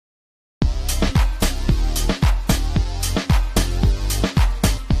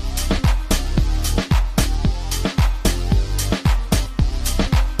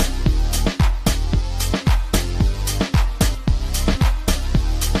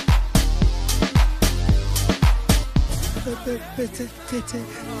Let's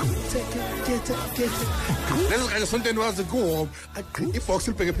go something was a go. If Fox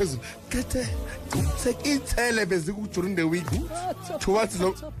will pay a peso. Itele beziku during the week. Towards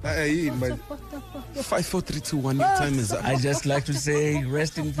the 5, 4, 3, 2, 1. Your time is up. I just like to say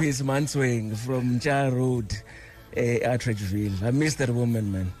rest in peace, Manswing from Jar Road, Atteridgeville. I miss that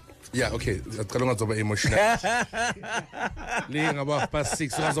woman, man. Yeah, okay. That's about emotional. Laying about past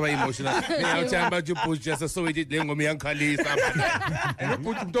 6 hours of emotional. I'm talking about you push just so we did Lengo Mian Kali. And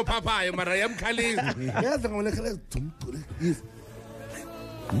put him to Papa, Mariam Kali. Yes, I'm going to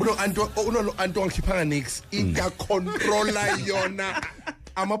Bro, Anton Kipanix, Inca controller yona.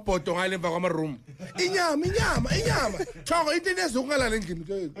 I'm a pot on island of my room. Inyama. Choco, it is Zungala Lincoln.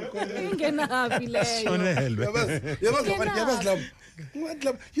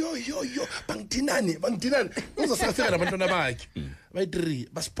 Yo, Bantinani. What's a Sasana Bantana bike? My tree,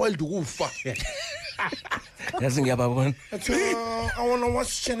 but spoiled to woof. Doesn't give up one. I want to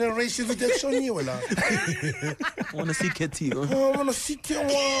watch Generations of the Soniola. I want to see Katie. I want to see you.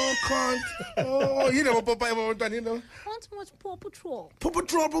 Can't. Oh, you know, Papa, you know. Want to watch Paw Patrol. Paw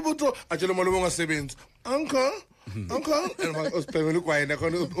Patrol. I tell you, savings. Uncle. And I was paying look why I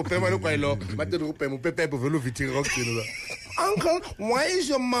can't pay my look by law, but the Pepe will fit. Uncle, why is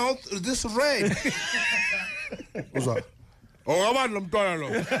your mouth this red? What's that? Oh, I want them done. Oh,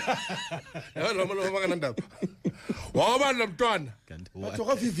 I want them done.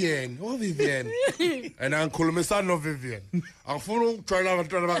 Oh, Vivian. And Uncle, my son of Vivian. I'm full of trying to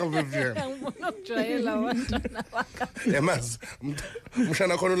Vivian.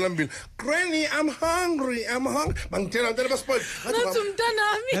 Granny, I'm hungry. I'm hungry. But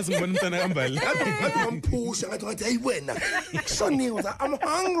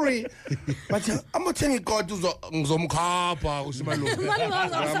I'm not telling God to some Kapa.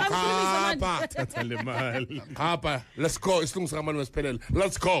 Let's go.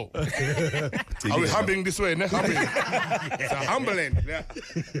 Let's go. Are we humbling this way? It's a humbling.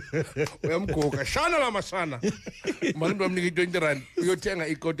 I'm cook. Shana Lama Shana. Mandom doing the run. You're telling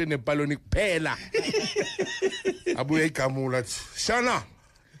I got in a ballonic pela. Abu Kamulat. Shana.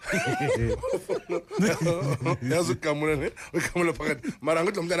 There's a Kamula. We come up again.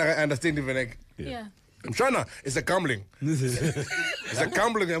 Marangutum that I understand even. Yeah. Shana, it's a gambling. It's a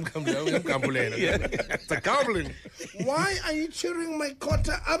gambling. I'm gambling. It's a gambling. Why are you cheering my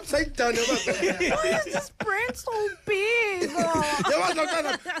quarter upside down? Why is this brain so big?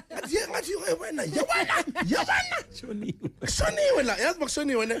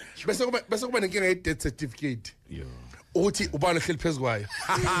 Certificate. Uthi ubani hleli phezukwayo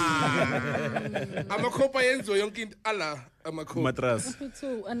amakhopa yenzo yonke into ala amakhopa matras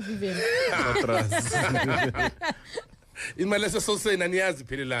and Vivian matras imali sesosena niyazi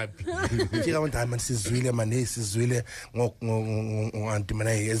phela laphi fika abantu hayi manje sizwile manje sizwile ngoanti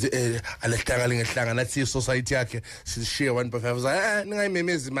mina alehlanga ngehlanga nathi society yakhe sishiye 1.5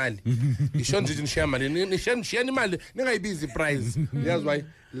 ningayimemeza imali isho nje nishiya imali nishiya imali ningayibizi price yazi why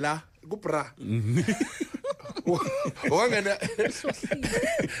la kubra Wangana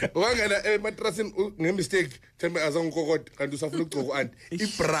matrasin ngemistake thembe azangikokode kanti usafuna ukugcoka anti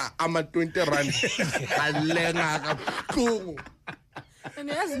ibra ama 20 rand alenga kabuhlungu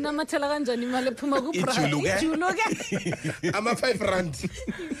Niyazi namathela kanjani imali ephuma ku bra ijulo ke ama 5 rand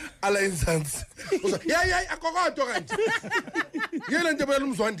ala insansi yeah akokodo kanti yena nje bayela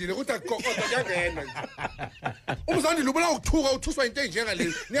umzwandile ukuthi akokodo kuyangena nje umzwandile ubona ukuthuka uthuswa into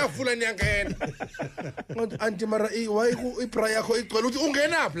enjengale niyavula niyangena ngoba anti mara why ibra yakho igcwele uthi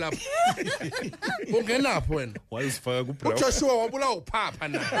ungenaphi lapha ungenaphi wena wayisifaka ku bra uJoshua wabula uphapha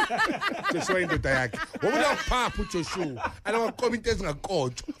na Joshua indoda yakhe wabula uphapha uJoshua ala waqoba into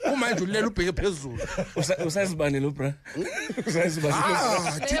ezingaqotho umanje ulela ubheke phezulu usazibane lo bra usazibane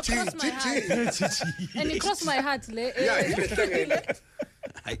chichi and it crossed my heart le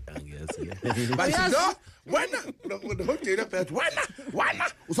I guess. But no, wena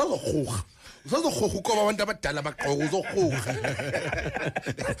usazohuga usazohuga abantu abadala abaqoka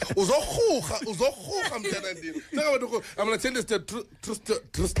uzohuga mntana ndini sakabantu I'm gonna tell this the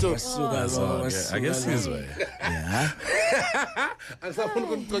true story. I guess his way. Yeah.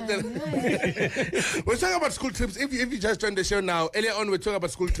 We're talking about school trips. If you just joined the show now, earlier on we're talking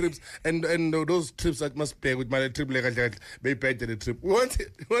about school trips and those trips that must pay with my trip like that. They paid the trip. We once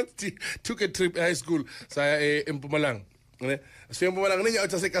took a trip in high school. So in Mpumalanga. Siyembona nginya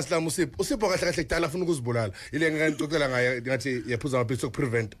uthi asekaslam usipho kahle kahle kudala afuna ukuzibulala ile ngicocela ngaye ngathi yaphuza amapilisi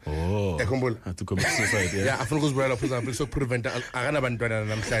okuprevent yakhumbula to commit suicide yeah afuna ukuzibulala aphuza amapilisi okuprevent akana bantwana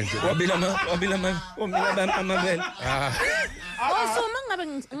namhlanje wabila amabele so mangabe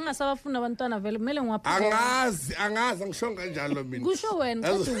ngabe ngingasabafuna abantwana vele kumele ngiwaphike. Angazi ngisho kanjalo mina. Kusho wena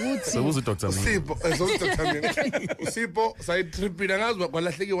kodwa ukuthi Sekuze Dr. Usipho, Dr. Mina. Usipho sayitripina ngazi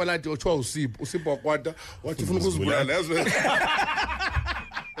kwalahlekiwa lathi othiwa Usipho wakwata wathi ufuna ukuzibulala yazi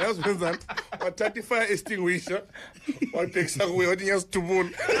wenzani wathatha i-fire extinguisher watekisa kuye wathi ngiyasithubula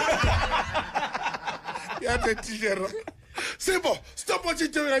yathi tishera Sipho, stop what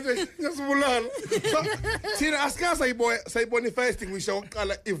you're doing. Ngiyasibulala. So thina asika sayibona i-fire extinguisher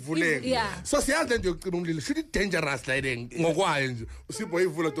oqala ivuleke. So siyazi lento yokucima umlilo should it dangerous like then ngokwayo nje. Usipho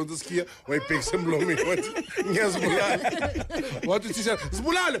ivula donke iskiya wayibhekisa emlomeni wathi ngiyasibulala. Wathi thisha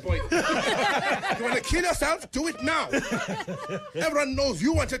sibulale boy. You want to kill yourself? Do it now. Everyone knows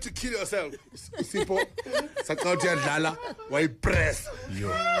you wanted to kill yourself. Usipho saqawuthi yadlala wayipress.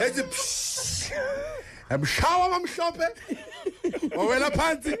 Lethi Amshawa mamhlophe wawela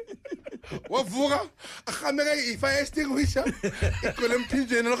phansi wavuka akhameka i-fire extinguisher ikole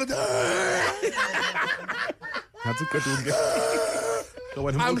emphinjeni lokuthi Ngathi uqedile.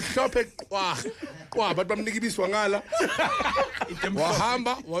 amhlophe qwa abantu bamnika ibiswa ngala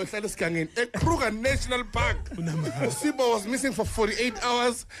wahamba wayohlala esigangeni eKruger National Park. Usipho was missing for 48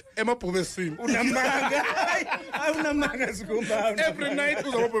 hours emabhomesini. Unamanga. Unamanga Skhumba. Every night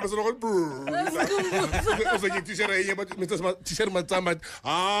uzamabhomesini lokho uzoke t-shirt yenye but Mr. t-shirt matsamba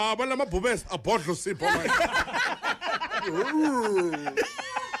bala mabhomesi abhodlo Usipho manje.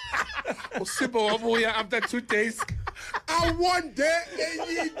 Usipho wabuya after 2 days. I want there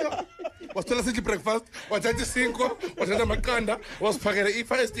enyito. Wasithola sithi breakfast, wathatha isinkwa, wathatha amaqanda, wasiphakela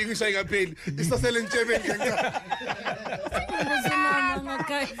i-fire extinguisher ayikapheli. Isasele entshebeni ngenka.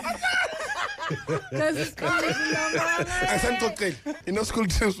 You know, school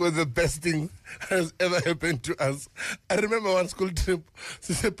trips were the best thing that has ever happened to us. I remember one school trip,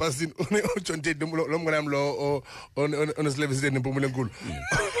 sise passing John Tate lomngane lo on Slave in Mpumalanga.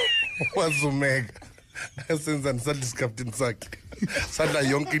 Wazumeka. Senza nisadla isikhaftini sakhe. Sadla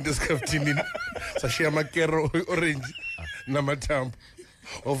yonke into esikhaftini. Sashiya amakero orange namathambo.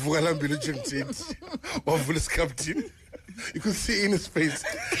 Wavuka lambile ejengthini. Wavula isikhaftini. You could see in his face.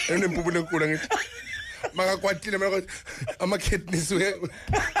 Enempumalanga ngithi makakwatile makathi amakhetnisi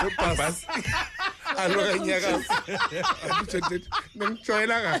webhasi. Aloka nyaka. Athi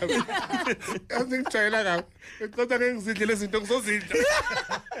ngijwayela kabi. Ngijwayela kabi. Kodwa ngizidlela izinto ngizozidla.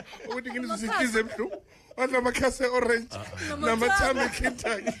 Ukuthi ngizizidlize ebhlungu. Adla amakhasi orange namathambo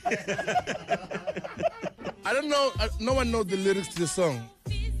eKentucky. I don't know, no one knows the lyrics to the song.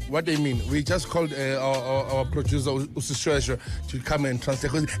 What they mean? We just called our producer Usishweshwe to come and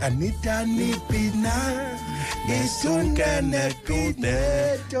translate. Anita nipina isungane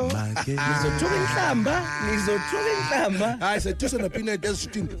kudeto. Ngizothuka inhlamba. I said tusa napina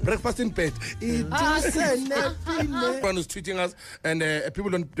destin breakfast in bed. Itusa napina. Everyone is tweeting us and people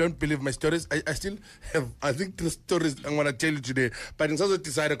don't believe my stories. I still have I think 3 stories I'm gonna tell you today. But I'm also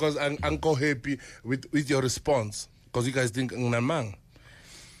decided because I'm so happy with your response because you guys think nginamanga.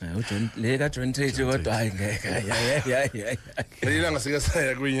 Lega John Tate kodwa hayi ngeke. Lelanga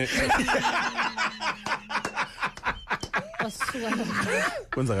sikasaya kwenye.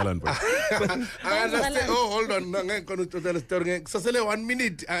 Kwenzakalani bro? Hold on. Ngeke khona utotal story. Kusasele 1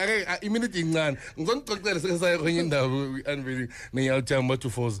 minute. A minute incane. Ngizonixoxela sikasaya kwenye indawo unveiling ngiyawuthamba to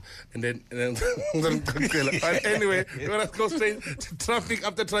force and then ngizonixoxela. But anyway, we're going to go straight to traffic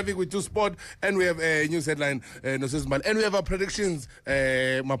after traffic with 2 sport and we have a news headline no sesibali and we have our predictions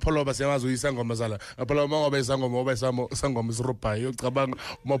Mapolo basemazoyisa ngoma zala. Mapolo mangobe isangoma oba isangoma isirubhayo. Ucabanga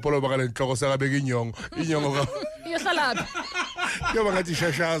Mapolo bakale inhloko sekabeka inyongo. Inyongo ka Yosalaphi? Yoba ngathi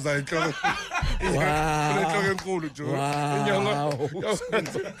shashaza inhloko. Inhloko enkulu nje. Inyongo.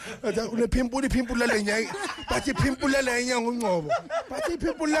 Unepimpula lenyanga. Bathi pimpula lenyanga uNgcobo. Bathi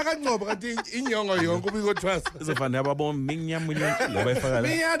pimpula kaNgcobo kanti inyongo yonke ubiko trust. Izofana yababona minyamunye laba ifakala.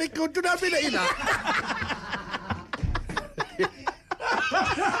 Mina ngikutulapile ila.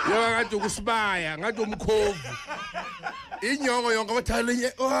 Yoba ngathi ukusibaya, ngathi umkhovu. Inyongo yonke abathala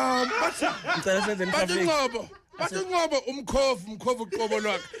lenye. Ngicela senze traffic. Bathi Ngcobo umkhovu uqobo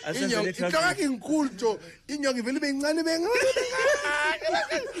lwakhe. Inyongo inhloko inkulu nje. Inyongo ivele ibe incane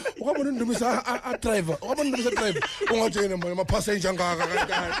Ukabona uNdumiso a driver. Ukabona uNdumiso driver. Ungatshena manje ama passenger ngaka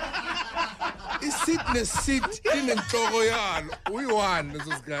kanjani. Iseat neseat inenhloko yalo. Uyi-1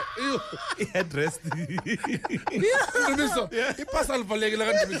 leso sika. I-address. Ndumiso ipasa livalekile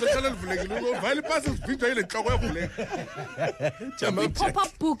kaNdumiso hlala livulekile. Uvala ipasa sivinjwa ile nhloko yavuleka.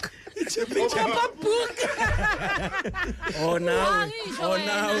 Pop-up book. Pop-up book. Oh now. Ngisho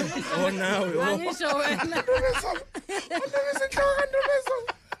wena. Ndumiso inhloko kaNdumiso.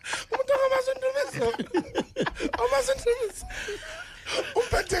 Umuntu ongabazi uNdumiso. Amazi uNdumiso.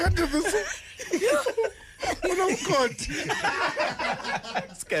 this. Unomkhodi.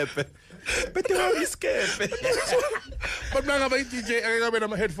 Skepe. But how is skepe? But mna ngaba DJ akabe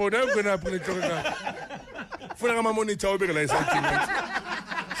nama headphone ayongena apho ngenhloko ngapha. Funa ngama monitor obeka la isayini.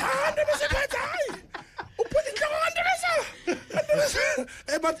 Ha, ndibesephatha hayi. Uphula inhloko kanti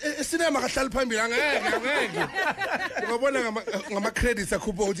but cinema kahlali phambili angeke. Ungabona ngama credits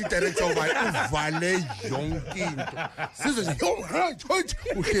akhupha ukuthi director uvale yonke into. Sizwe nje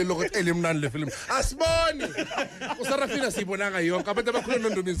uhlelo ukuthi elimnani le film. Asiboni. USarafina siyibonanga yonke. Abantu abakhuluma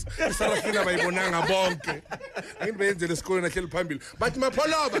noNdumiso uSarafina bayibonanga bonke. Angini beyenzele esikoleni ahleli phambili. Bathi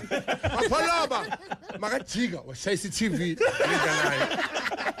mapholoba. Makajika washayisa iTV lendanayo.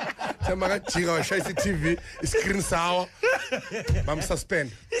 Makajika washayisa iTV screen sawa. Bam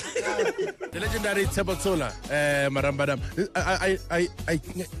suspend. The legendary Tebotsula, Marambadam. I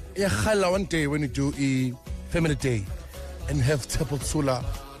one day when you do a family day and have Tebotsula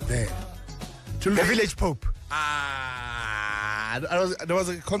there. The village pope. There was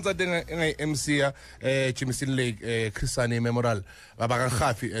a concert in MC Jimison Lake, Chrisani Memorial. I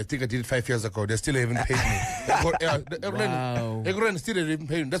think I did it 5 years ago. They still haven't paid me. Egren still haven't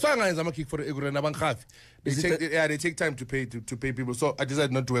paid me. That's why I'm a kick for Egren Abankhafi. They take time to pay people. So I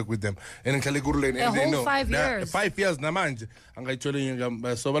decided not to work with them. And in Caligurle, and they know 5 years. 5 years, Namanj. And I told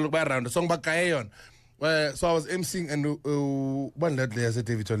you, so I look around the song back. So I was emceeing and one lad there said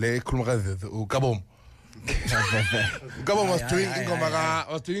David Ole Kabom. Kabom was doing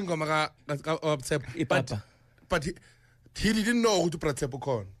Gomaga, but he didn't know who to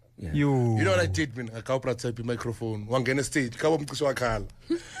Pratepukon. You know what I did, man? I can't practice the microphone. One game stage. Kabom Kuswakal.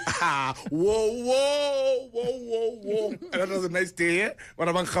 Whoa. And that was a nice day, eh? What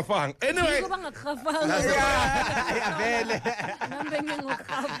about Khafang? Anyway.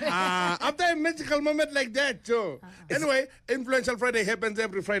 After a magical moment like that, too. Anyway, Influential Friday happens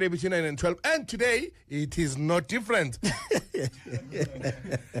every Friday between 9 and 12. And today, it is not different.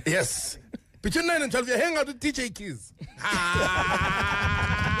 Yes. Between 9 and 12, you hang out with DJ Keys.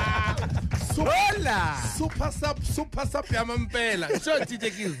 Super sub, Yamampela. Sure,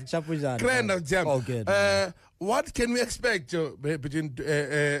 DJ Keys. Grand of jam. All good. What can we expect between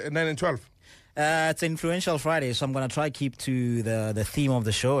 9 and 12? It's Influential Friday, so I'm going to try keep to the theme of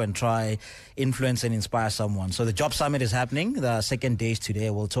the show and try influence and inspire someone. So the Job Summit is happening. The second day is today.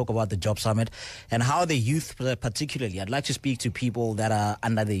 We'll talk about the Job Summit and how the youth particularly. I'd like to speak to people that are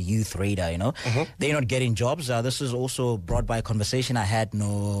under the youth radar, you know. They're not getting jobs. This is also brought by a conversation I had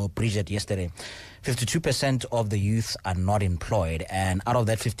Bridget yesterday. 52% of the youth are not employed, and out of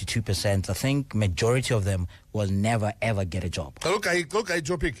that 52%, I think majority of them will never ever get a job. Okay,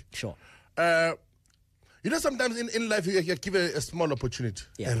 Jopik. Sure. You know, sometimes in life you're given a small opportunity,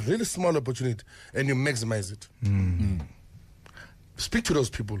 a really small opportunity, and you maximize it. Speak to those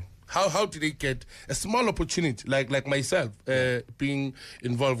people. How did they get a small opportunity like myself being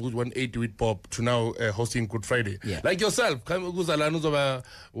involved with 180 with Pop to now hosting Good Friday? Like yourself, something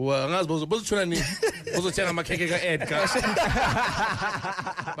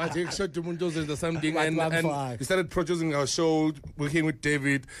and you started producing our show, working with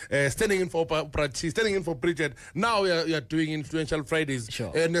David, standing in for Prachi, standing in for Bridget. Now you're doing Influential Fridays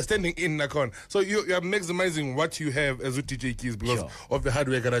and you're standing in Nakon. So you're maximizing what you have as with DJ Keys because of the hard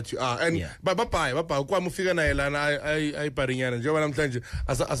work that you and baba kwa mufika na yela I parinyana njengoba namhlanje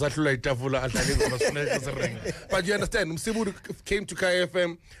asahlula itafula adlale ngomasunezinga. But you understand, Msibudu came to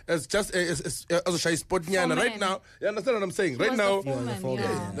KFM as just as a shy sport nyana. Right now, you understand what I'm saying? Right now,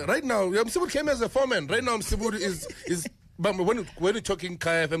 Msibudu came as a foreman. Right now, Msibudu is but when you're talking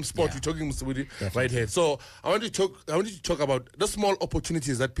KFM sport, you're talking Msibudu right here. So I want you to talk about the small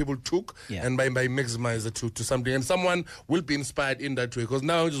opportunities that people took and by maximize it to something, and someone will be inspired in that way. Because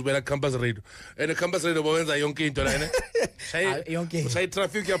now just when a campus radio and the campus radio when a young kid say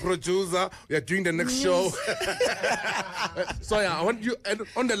traffic your producer, we are doing the next show. So I want you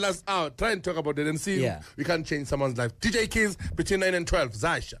on the last hour try and talk about it and see if we can change someone's life. DJ Keys between 9 and 12.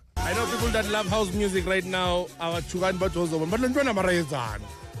 Zasha. I know people that love house music right now. Our Chugan Batos over, but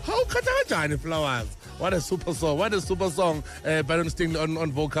how can flowers? What a super song! What a super song! Baron Sting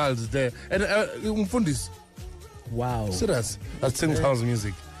on vocals there, and Mfundis. Wow, serious. That sings house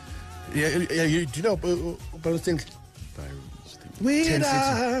music. Yeah. Do you know Baron Sting?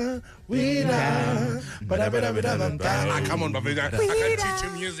 Come on, baby. I can teach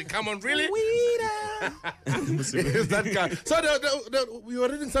you music. Come on, really? Is that guy? So you were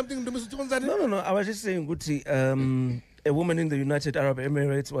reading something, Ndumiso? No. I was just saying, Guti, a woman in the United Arab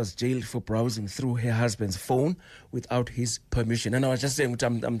Emirates was jailed for browsing through her husband's phone without his permission. And I was just saying,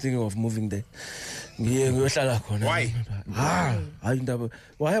 I'm thinking of moving there. Why?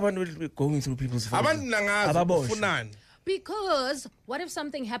 Why haven't we going through people's phones? Because what if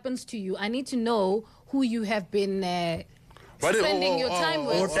something happens to you? I need to know who you have been spending your time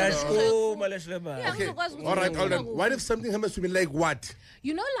with. Okay. All right, hold on. What if something happens to me like what?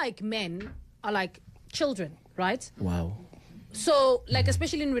 You know, like men are like children, right? Wow. So, like,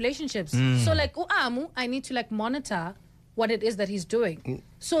 especially in relationships. So, like, I need to, like, monitor what it is that he's doing.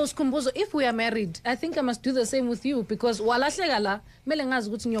 So, Skhumba, if we are married, I think I must do the same with you because Next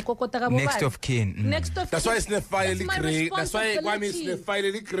of kin. Next of That's kin. why it's the file gray. That's why responsibility. it's the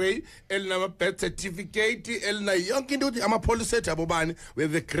file gray. El birth certificate. I'm a police set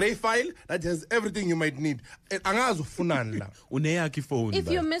with the gray file that has everything you might need. If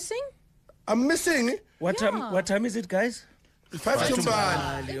you're missing, I'm missing. What time is it, guys? 5 to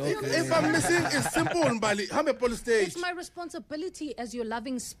Mbali. If I'm missing, it's simple, Mbali. I'm a police station. it's my responsibility as your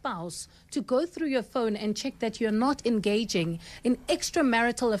loving spouse to go through your phone and check that you're not engaging in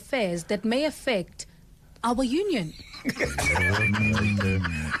extramarital affairs that may affect our union.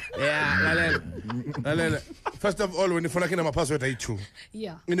 Yeah, Lalela. First of all, when you phone my password, I too.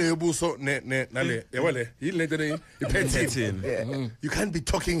 Yeah. You know, you buso you can't be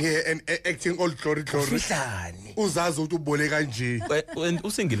talking here and acting all glory. Uzazo to bolega nje. And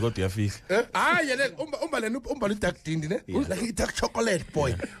usingile kodwa uyafika. Yeah, umbale dark tint ne. Like dark chocolate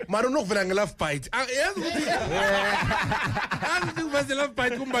boy. Mara nokuvela ngelove bite. Yazi ukuthi. Angithi uveze love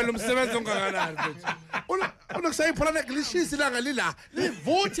bite kumbali umsebenzi ongakanani mfethu. Unokusayi phola neglishisi langa lila.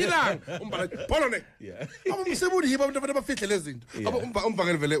 Livuthi la. Umbala phola ne. Yeah. Abumsebuthi yiba abantu abafihle lezi zinto.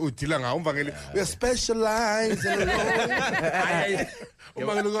 Umvangeli vele udila nga umvangeli. We specialize in law.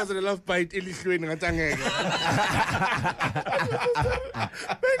 Umvangeli ukwazi le love bite elihlweni ngathi angeke.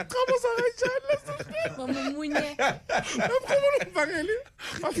 Bengiqhamuza kanjani Mama Munye. umvangeli.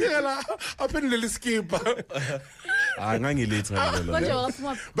 Afika aphendule leskipper. Ngangilate ngalo.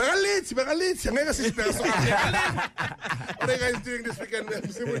 Bekalithi angeke sisibheke so. What are you guys doing this weekend?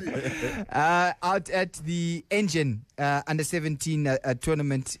 Out at the Engine under 17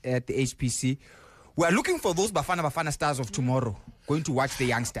 tournament at the HPC. We are looking for those Bafana stars of tomorrow. Going to watch the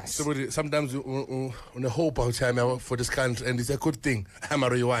youngsters. Sometimes on a hope out time for this country, and it's a good thing. I'm a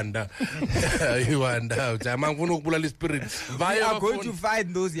Rwanda. We are going to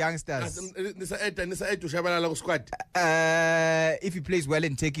find those youngsters. If he plays well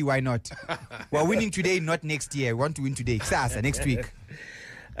in Turkey, why not? We're winning today, not next year. We want to win today. Sasa, next week.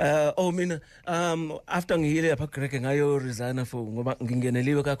 After ngihile lapha Greg ngayo resign for ngoba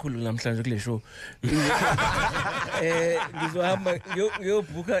ngingeneliwe kakhulu namhlanje kule show. Ngizohamba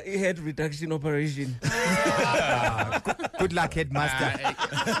ngiyobhuka i-head reduction operation. Good luck, headmaster.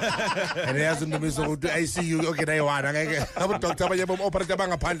 And yazi Ndumiso ukuthi ICU okay nayiwana ngeke. Abo doctor abanye bom operate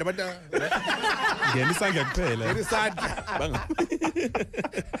bangaphandle abantu. Ngena isandla kuphela. Ngena isandla.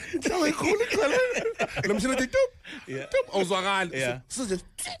 Inhlobo ikhulu qala. Lo mshini uthi tup awuzwakali.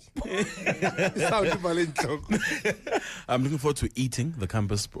 I'm looking forward to eating. The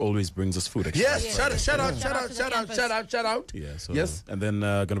campus always brings us food. Actually. Yes, shout out. Yeah, so yes. And then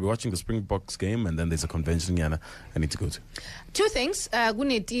going to be watching the Springboks game, and then there's a convention Yana I need to go to. Two things.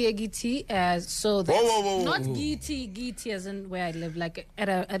 Guneti Giti. So that's whoa. not Giti as in where I live, like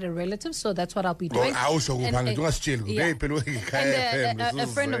at a relative. So that's what I'll be doing. A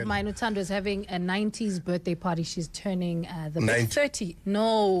friend of mine, Utando, is having a 90s birthday party. She's turning the 30.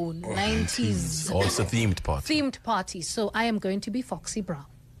 No, 90s. Oh, it's a themed party. Themed party. So I am going to be Foxy Brown.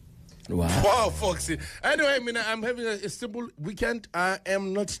 Wow, Foxy. Anyway, I'm having a simple weekend. I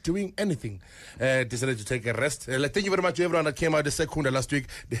am not doing anything. Decided to take a rest. Thank you very much to everyone that came out the Skhumba last week.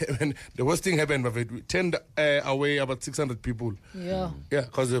 The worst thing happened, we turned away about 600 people. Yeah. Yeah,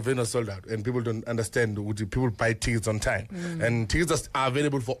 because the event was sold out and people don't understand. People buy tickets on time. And tickets are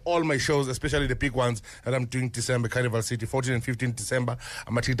available for all my shows, especially the big ones that I'm doing December, Carnival City, 14 and 15 December.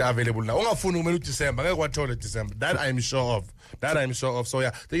 I'm available now. December. That I'm sure of. So yeah,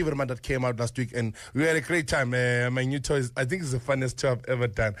 thank you very much that came out last week and we had a great time. My new tour is, I think it's the funniest tour I've ever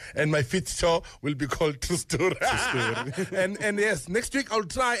done. And my fifth tour will be called True Story. and yes, next week I'll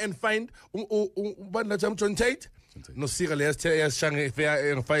try and find no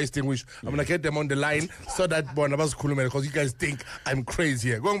fire extinguish. I'm gonna get them on the line so that because you guys think I'm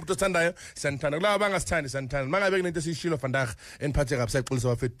crazy here. Going to Santana. Santana. Santana. Manga beg nento sishilo vandag en phathe kapsa xolisa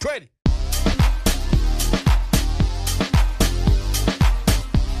wafethu 20